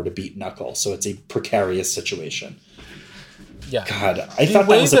his power to beat Knuckle. So it's a precarious situation. Yeah. God, I thought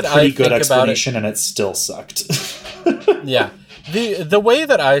that was a pretty good explanation, and it still sucked. Yeah. The way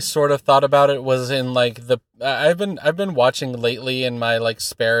that I sort of thought about it was in like I've been watching lately in my like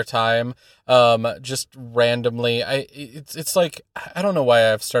spare time, just randomly. It's like, I don't know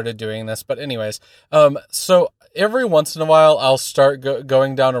why I've started doing this, but anyways, so every once in a while I'll start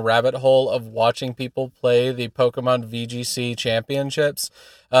going down a rabbit hole of watching people play the Pokemon VGC championships,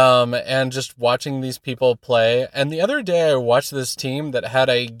 and just watching these people play. And the other day I watched this team that had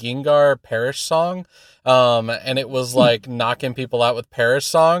a Gengar Perish song. And it was like knocking people out with Perish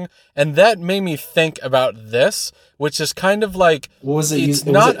song. And that made me think about this, which is kind of like, what was it? It's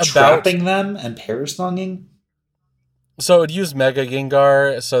not was it about trapping them and Perish songing. So it would use Mega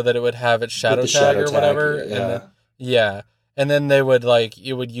Gengar so that it would have its Shadow Tag or whatever. Yeah. And then they would like,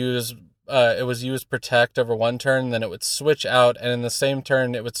 it would use, it was used Protect over one turn, then it would switch out, and in the same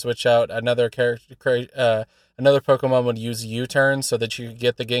turn it would switch out another character, another Pokemon would use U-turn so that you could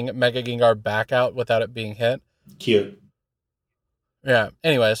get the Mega Gengar back out without it being hit. Cute. Yeah.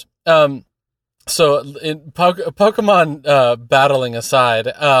 Anyways, so in Pokemon battling aside,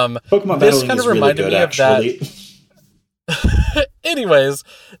 Pokemon this battling kind of is reminded really good, me actually. of that. Anyways,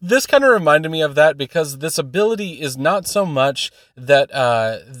 this kind of reminded me of that because this ability is not so much that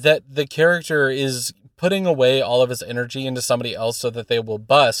that the character is putting away all of his energy into somebody else so that they will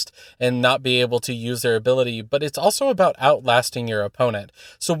bust and not be able to use their ability, but it's also about outlasting your opponent.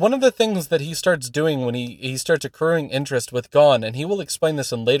 So one of the things that he starts doing when he starts accruing interest with Gon, and he will explain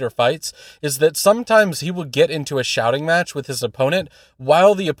this in later fights, is that sometimes he will get into a shouting match with his opponent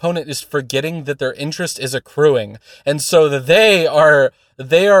while the opponent is forgetting that their interest is accruing. And so they are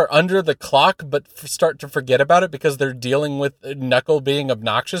under the clock, but start to forget about it because they're dealing with Knuckle being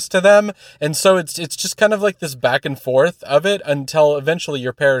obnoxious to them. And so it's just kind of like this back and forth of it until eventually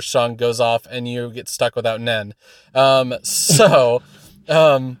your Perish song goes off and you get stuck without Nen. That's a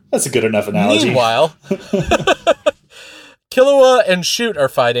good enough analogy. Meanwhile, Killua and Shoot are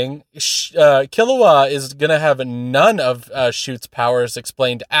fighting. Killua is going to have none of Shoot's powers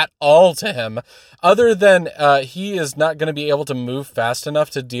explained at all to him, other than he is not going to be able to move fast enough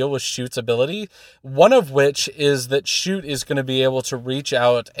to deal with Shoot's ability, one of which is that Shoot is going to be able to reach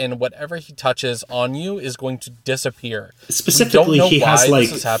out and whatever he touches on you is going to disappear. Specifically, he has like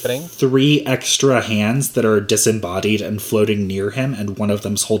 3 extra hands that are disembodied and floating near him, and one of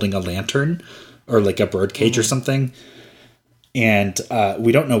them's holding a lantern or like a birdcage or something. And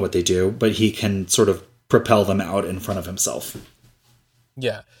we don't know what they do, but he can sort of propel them out in front of himself.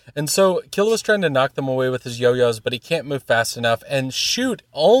 Yeah. And so Killua's trying to knock them away with his yo-yos, but he can't move fast enough. And Shoot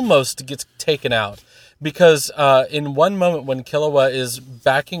almost gets taken out because in one moment when Killua is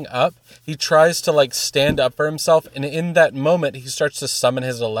backing up, he tries to like stand up for himself. And in that moment, he starts to summon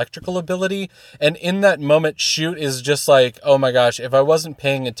his electrical ability. And in that moment, Shoot is just like, oh my gosh, if I wasn't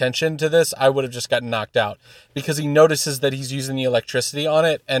paying attention to this, I would have just gotten knocked out. Because he notices that he's using the electricity on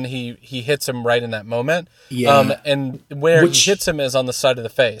it, and he hits him right in that moment. Yeah. And where he hits him is on the side of the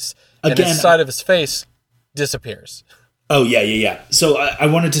face. And the side of his face disappears. Oh, yeah. So I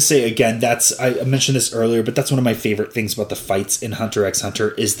wanted to say again, I mentioned this earlier, but that's one of my favorite things about the fights in Hunter x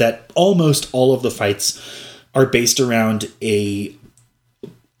Hunter is that almost all of the fights are based around a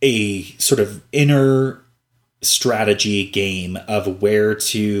sort of inner strategy game of where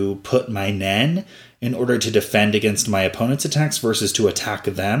to put my Nen in order to defend against my opponent's attacks versus to attack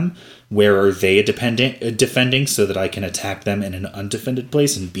them. Where are they defending so that I can attack them in an undefended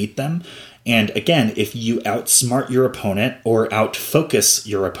place and beat them? And again, if you outsmart your opponent or outfocus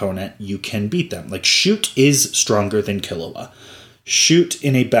your opponent, you can beat them. Like, Shoot is stronger than Killua. Shoot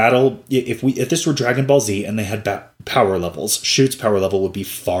in a battle, if this were Dragon Ball Z and they had power levels, Shoot's power level would be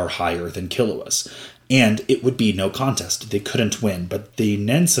far higher than Killua's. And it would be no contest. They couldn't win. But the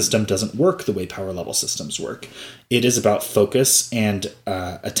Nen system doesn't work the way power level systems work. It is about focus and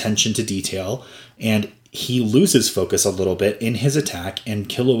attention to detail. And he loses focus a little bit in his attack, and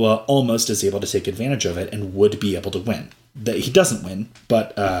Killua almost is able to take advantage of it and would be able to win. He doesn't win,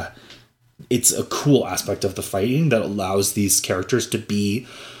 but it's a cool aspect of the fighting that allows these characters to be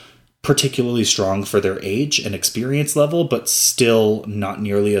particularly strong for their age and experience level, but still not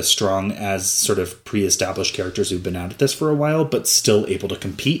nearly as strong as sort of pre-established characters who've been at this for a while, but still able to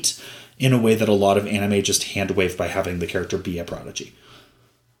compete in a way that a lot of anime just hand-wave by having the character be a prodigy.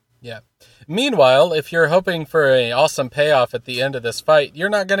 Yeah. Meanwhile, if you're hoping for an awesome payoff at the end of this fight, you're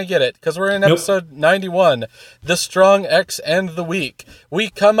not going to get it, because we're in episode 91, The Strong X and the Weak. We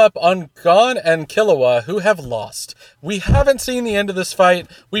come up on Gon and Killua, who have lost. We haven't seen the end of this fight.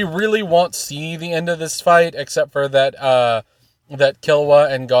 We really won't see the end of this fight, except for that that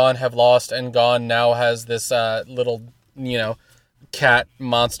Killua and Gon have lost, and Gon now has this little, cat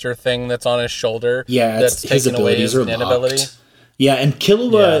monster thing that's on his shoulder. Yeah, that's his abilities are locked. Ability. Yeah, and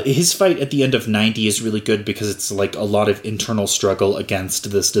Killua, his fight at the end of 90 is really good because it's like a lot of internal struggle against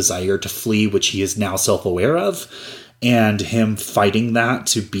this desire to flee, which he is now self-aware of, and him fighting that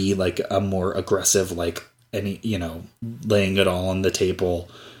to be like a more aggressive, like, laying it all on the table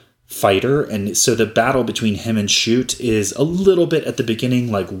fighter. And so the battle between him and Shoot is a little bit at the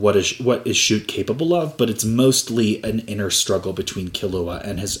beginning like what is Shoot capable of, but it's mostly an inner struggle between Killua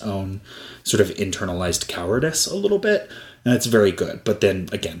and his own sort of internalized cowardice a little bit. And it's very good. But then,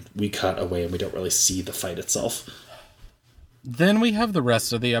 again, we cut away and we don't really see the fight itself. Then we have the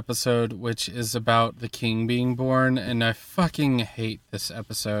rest of the episode, which is about the king being born. And I fucking hate this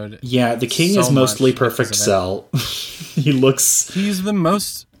episode. Yeah, the king is mostly Perfect Cell. He's the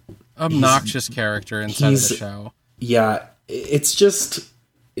most obnoxious character inside of the show. Yeah, it's just...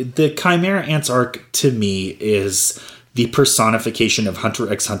 The Chimera Ants arc, to me, is the personification of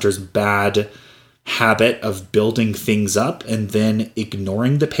Hunter x Hunter's bad habit of building things up and then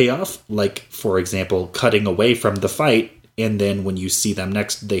ignoring the payoff. Like, for example, cutting away from the fight, and then when you see them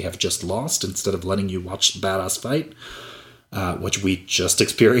next, they have just lost instead of letting you watch the badass fight, which we just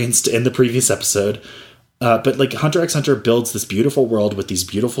experienced in the previous episode. But like Hunter x Hunter builds this beautiful world with these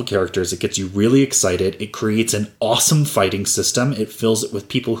beautiful characters. It gets you really excited. It creates an awesome fighting system. It fills it with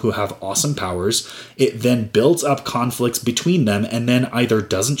people who have awesome powers. It then builds up conflicts between them and then either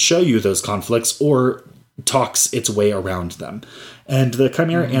doesn't show you those conflicts or talks its way around them. And the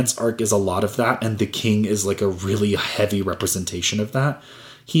Chimera Ants arc is a lot of that, and the king is like a really heavy representation of that.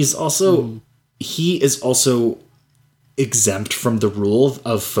 He is also exempt from the rule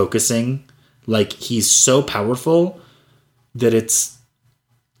of focusing. Like, he's so powerful that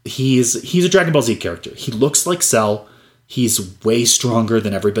he's a Dragon Ball Z character. He looks like Cell. He's way stronger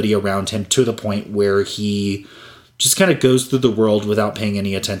than everybody around him to the point where he just kind of goes through the world without paying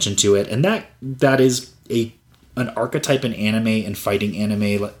any attention to it. And that is an archetype in anime and fighting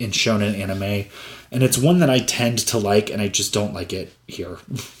anime, in shonen anime. And it's one that I tend to like, and I just don't like it here.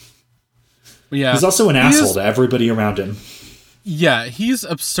 Yeah. He's also an asshole to everybody around him. Yeah, he's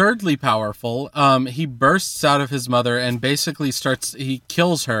absurdly powerful. He bursts out of his mother and basically he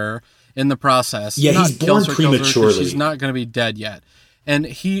kills her in the process. Yeah, he's born prematurely. She's not going to be dead yet. And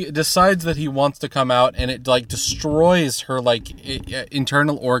he decides that he wants to come out, and it like destroys her like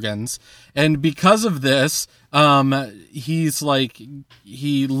internal organs. And because of this, he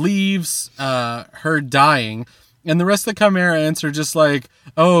leaves her dying. And the rest of the Chimera Ants are just like,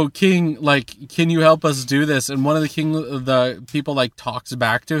 oh, King, like, can you help us do this? And one of the people, like, talks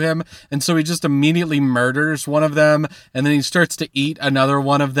back to him. And so he just immediately murders one of them. And then he starts to eat another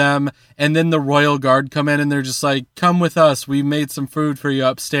one of them. And then the royal guard come in and they're just like, come with us. We made some food for you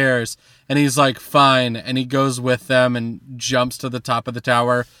upstairs. And he's like, fine. And he goes with them and jumps to the top of the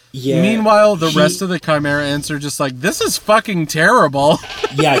tower. Yeah. Meanwhile, the rest of the Chimera Ants are just like, this is fucking terrible.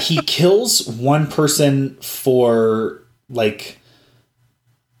 Yeah, he kills one person for, like,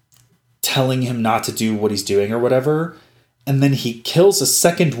 telling him not to do what he's doing or whatever. And then he kills a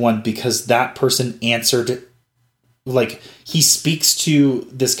second one because that person answered, like, he speaks to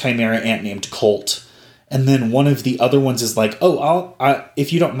this Chimera Ant named Colt. And then one of the other ones is like, oh,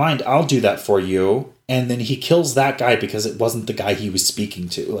 if you don't mind, I'll do that for you. And then he kills that guy because it wasn't the guy he was speaking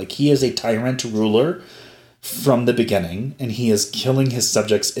to. Like, he is a tyrant ruler from the beginning, and he is killing his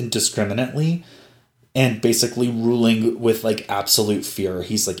subjects indiscriminately and basically ruling with, like, absolute fear.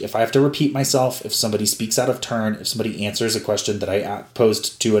 He's like, if I have to repeat myself, if somebody speaks out of turn, if somebody answers a question that I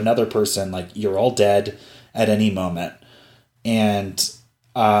posed to another person, like, you're all dead at any moment. And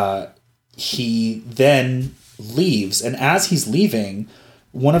he then leaves, and as he's leaving,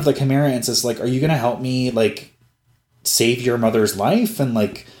 one of the Chimera ants is like, are you gonna help me, like, save your mother's life and,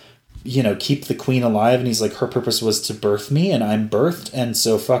 like, you know, keep the queen alive? And he's like, her purpose was to birth me, and I'm birthed, and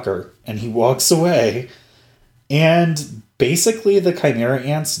so fuck her. And he walks away. And basically the Chimera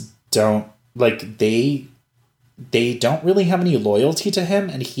ants don't, like, they don't really have any loyalty to him,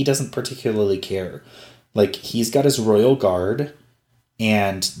 and he doesn't particularly care. Like, he's got his royal guard,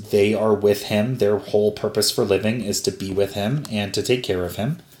 and they are with him. Their whole purpose for living is to be with him and to take care of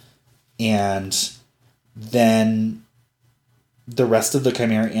him. And then the rest of the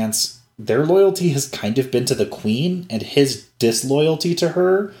Chimera ants, their loyalty has kind of been to the queen, and his disloyalty to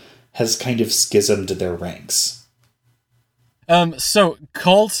her has kind of schismed their ranks. So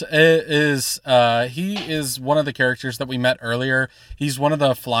Colt is he is one of the characters that we met earlier. He's one of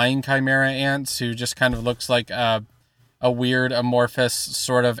the flying Chimera ants who just kind of looks like a weird amorphous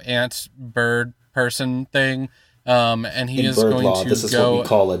sort of ant bird person thing. And he is going to this is what we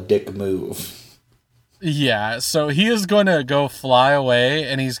call a dick move. Yeah, so he is going to go fly away,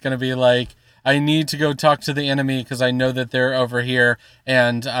 and he's going to be like, I need to go talk to the enemy because I know that they're over here,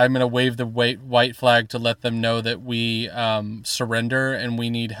 and I'm going to wave the white flag to let them know that we surrender and we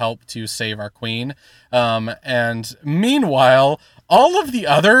need help to save our queen. And meanwhile, all of the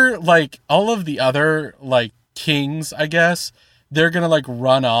other kings, I guess, they're going to, like,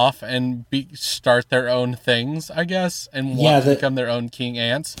 run off and start their own things, I guess, and want to become their own king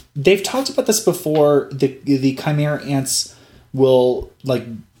ants. They've talked about this before. The Chimera ants will, like,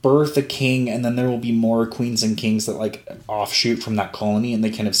 birth a king, and then there will be more queens and kings that, like, offshoot from that colony, and they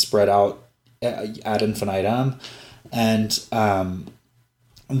kind of spread out ad infinitum. And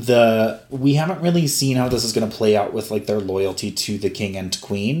we haven't really seen how this is going to play out with, like, their loyalty to the king and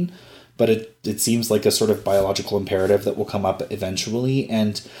queen, but it seems like a sort of biological imperative that will come up eventually.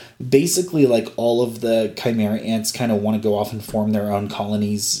 And basically, like, all of the Chimera ants kind of want to go off and form their own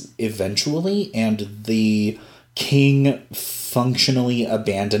colonies eventually, and the king functionally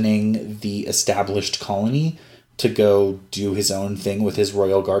abandoning the established colony to go do his own thing with his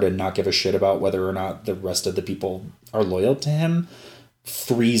royal guard and not give a shit about whether or not the rest of the people are loyal to him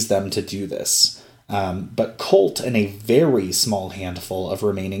frees them to do this. But Colt and a very small handful of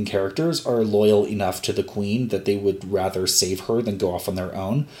remaining characters are loyal enough to the queen that they would rather save her than go off on their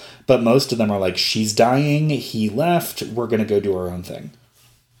own. But most of them are like, she's dying, he left, we're going to go do our own thing.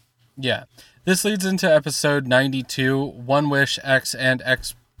 Yeah. This leads into episode 92, One Wish X and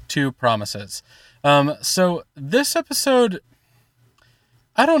X2 Promises. So this episode,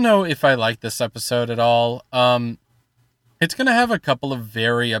 I don't know if I like this episode at all. It's going to have a couple of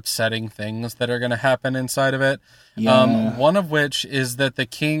very upsetting things that are going to happen inside of it. Yeah. One of which is that the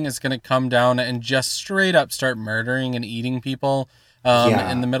king is going to come down and just straight up start murdering and eating people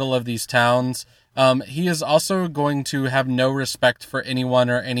in the middle of these towns. He is also going to have no respect for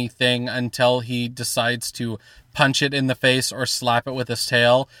anyone or anything until he decides to punch it in the face or slap it with his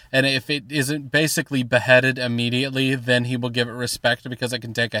tail. And if it isn't basically beheaded immediately, then he will give it respect because it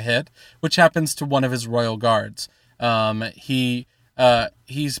can take a hit, which happens to one of his royal guards.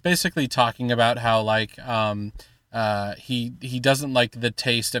 He's basically talking about how, like, he doesn't like the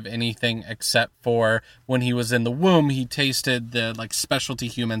taste of anything except for when he was in the womb, he tasted the, like, specialty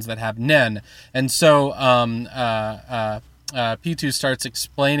humans that have Nen. And so, P2 starts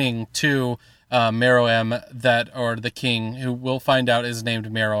explaining to, Meruem or the king, who we'll find out is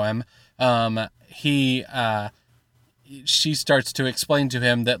named Meruem. She starts to explain to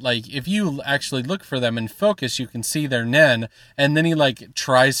him that, like, if you actually look for them and focus, you can see their Nen. And then he, like,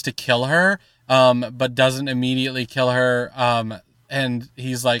 tries to kill her, but doesn't immediately kill her. And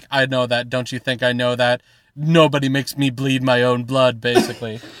he's like, I know that. Don't you think I know that? Nobody makes me bleed my own blood,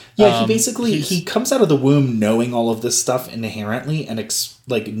 basically. Yeah, he comes out of the womb knowing all of this stuff inherently, and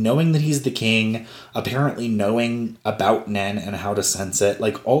knowing that he's the king, apparently knowing about Nen and how to sense it,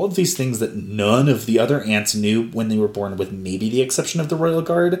 like, all of these things that none of the other ants knew when they were born, with maybe the exception of the royal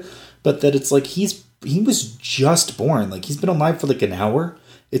guard, but that it's like he was just born, like, he's been alive for like an hour.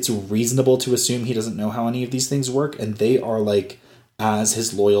 It's reasonable to assume he doesn't know how any of these things work, and they are, like, as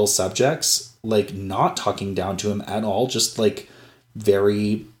his loyal subjects, like, not talking down to him at all, just, like,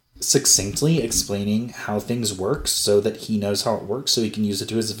 very succinctly explaining how things work so that he knows how it works so he can use it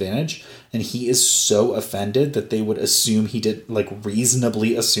to his advantage, and he is so offended that they would assume he did, like,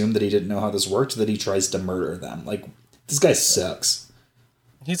 reasonably assume that he didn't know how this worked, that he tries to murder them. Like, this guy sucks.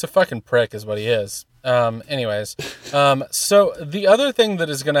 He's a fucking prick is what he is. Anyways, so the other thing that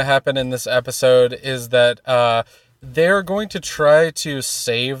is going to happen in this episode is that they're going to try to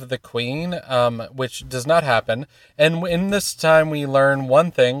save the queen, which does not happen. And in this time, we learn one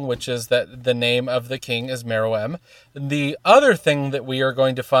thing, which is that the name of the king is Meruem. The other thing that we are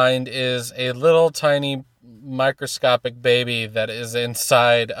going to find is a little tiny microscopic baby that is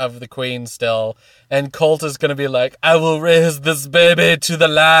inside of the queen still. And Colt is going to be like, I will raise this baby to the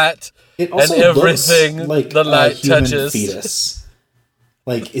light. It also and everything looks like the light a human touches. fetus.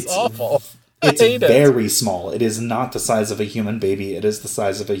 Like, it's awful. It's hate very small. It is not the size of a human baby. It is the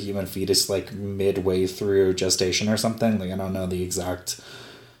size of a human fetus, like midway through gestation or something. Like, I don't know the exact.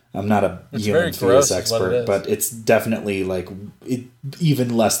 I'm not a human fetus expert, but it's definitely like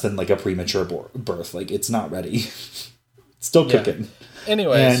even less than like a premature birth. Like, it's not ready. Still kicking.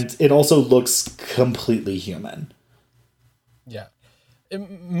 Anyways, and it also looks completely human. Yeah.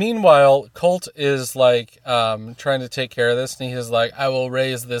 Meanwhile, Colt is like trying to take care of this, and he's like, I will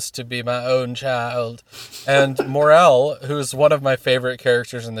raise this to be my own child. And Morel, who's one of my favorite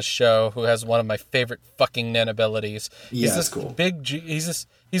characters in the show, who has one of my favorite fucking nin abilities. Yeah, that's cool. He's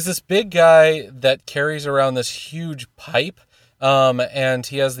this big guy that carries around this huge pipe, and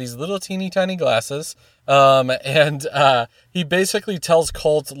he has these little teeny tiny glasses. And he basically tells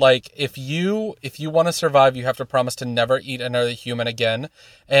Colt, like, if you want to survive, you have to promise to never eat another human again.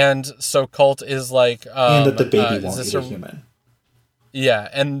 And so Colt is like, and that the baby won't eat a human. Yeah,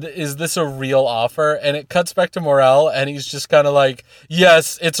 and is this a real offer? And it cuts back to Morel, and he's just kind of like,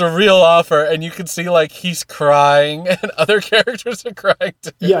 yes, it's a real offer. And you can see, like, he's crying, and other characters are crying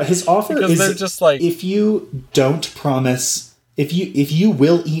too. Yeah, his offer is, they're just like, if you don't promise... If you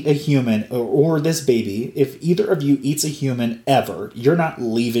will eat a human or this baby, if either of you eats a human ever, you're not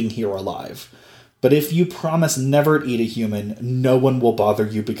leaving here alive. But if you promise never to eat a human, no one will bother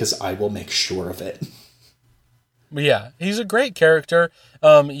you because I will make sure of it. Yeah, he's a great character.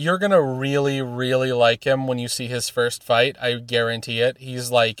 You're going to really, really like him when you see his first fight. I guarantee it. He's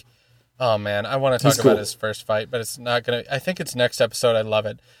like, oh man, I want to talk about his first fight, but it's not going to, I think it's next episode. I love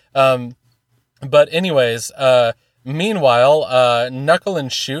it. But anyways, meanwhile, Knuckle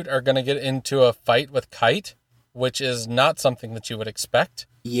and Shoot are going to get into a fight with Kite, which is not something that you would expect.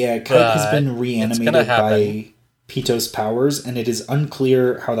 Yeah, Kite has been reanimated by Pito's powers, and it is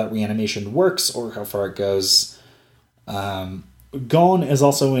unclear how that reanimation works or how far it goes. Gon is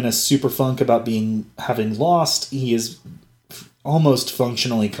also in a super funk about having lost. He is almost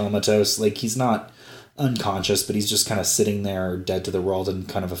functionally comatose. Like, he's not unconscious, but he's just kind of sitting there dead to the world in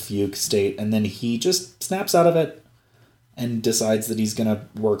kind of a fugue state, and then he just snaps out of it and decides that he's going to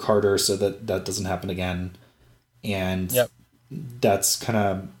work harder so that doesn't happen again. And that's kind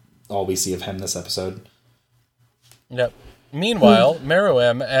of all we see of him this episode. Yep. Meanwhile,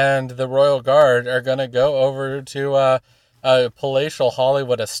 Meruem and the Royal Guard are going to go over to a palatial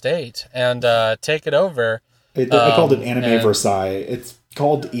Hollywood estate and take it over. I called it Anime Versailles. It's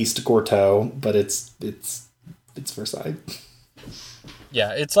called East Gorteau, but it's Versailles.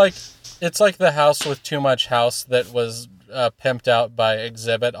 Yeah, it's like the house with too much house that was pimped out by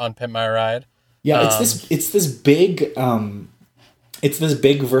Exhibit on Pimp My Ride. Yeah, it's this big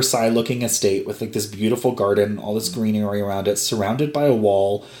Versailles looking estate with like this beautiful garden, all this greenery around it, surrounded by a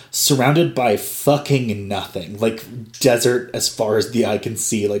wall, surrounded by fucking nothing, like desert as far as the eye can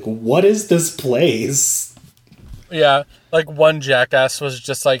see. Like, what is this place? Yeah, like one jackass was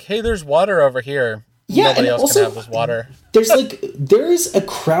just like, "Hey, there's water over here." Yeah, nobody and else also, can have this water. There's a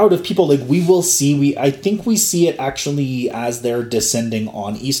crowd of people. Like, I think we see it actually as they're descending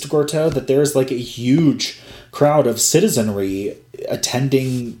on East Gorteau, that there's like a huge crowd of citizenry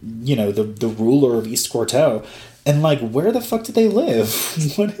attending, the ruler of East Gorteau. And like, where the fuck do they live?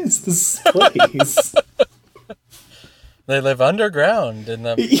 What is this place? They live underground in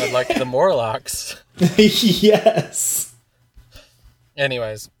like the Morlocks. Yes.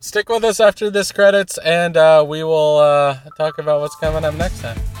 Anyways, stick with us after this credits, and we will talk about what's coming up next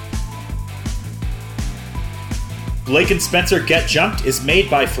time. Blake and Spencer Get Jumped is made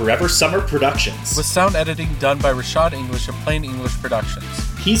by Forever Summer Productions, with sound editing done by Rashad English of Plain English Productions.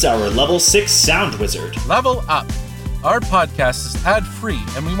 He's our level 6 sound wizard. Level up! Our podcast is ad-free,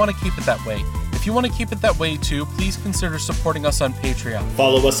 and we want to keep it that way. If you want to keep it that way too, please consider supporting us on Patreon.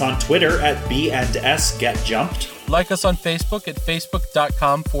 Follow us on Twitter at B&S Get Jumped. Like us on Facebook at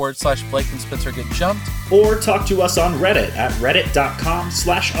facebook.com/Blake and Spencer Get Jumped. Or talk to us on Reddit at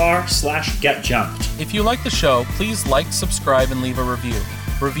reddit.com/r/getjumped. If you like the show, please like, subscribe, and leave a review.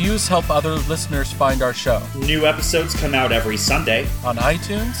 Reviews help other listeners find our show. New episodes come out every Sunday On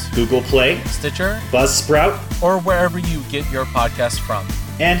iTunes, Google Play, Stitcher, Buzzsprout, or wherever you get your podcasts from.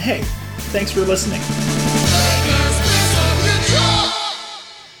 and hey, thanks for listening.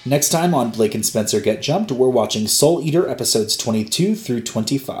 Next time on Blake and Spencer Get Jumped, we're watching Soul Eater episodes 22 through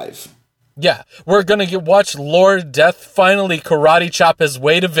 25. Yeah, we're gonna watch Lord Death finally karate chop his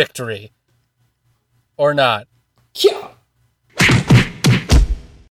way to victory. Or not.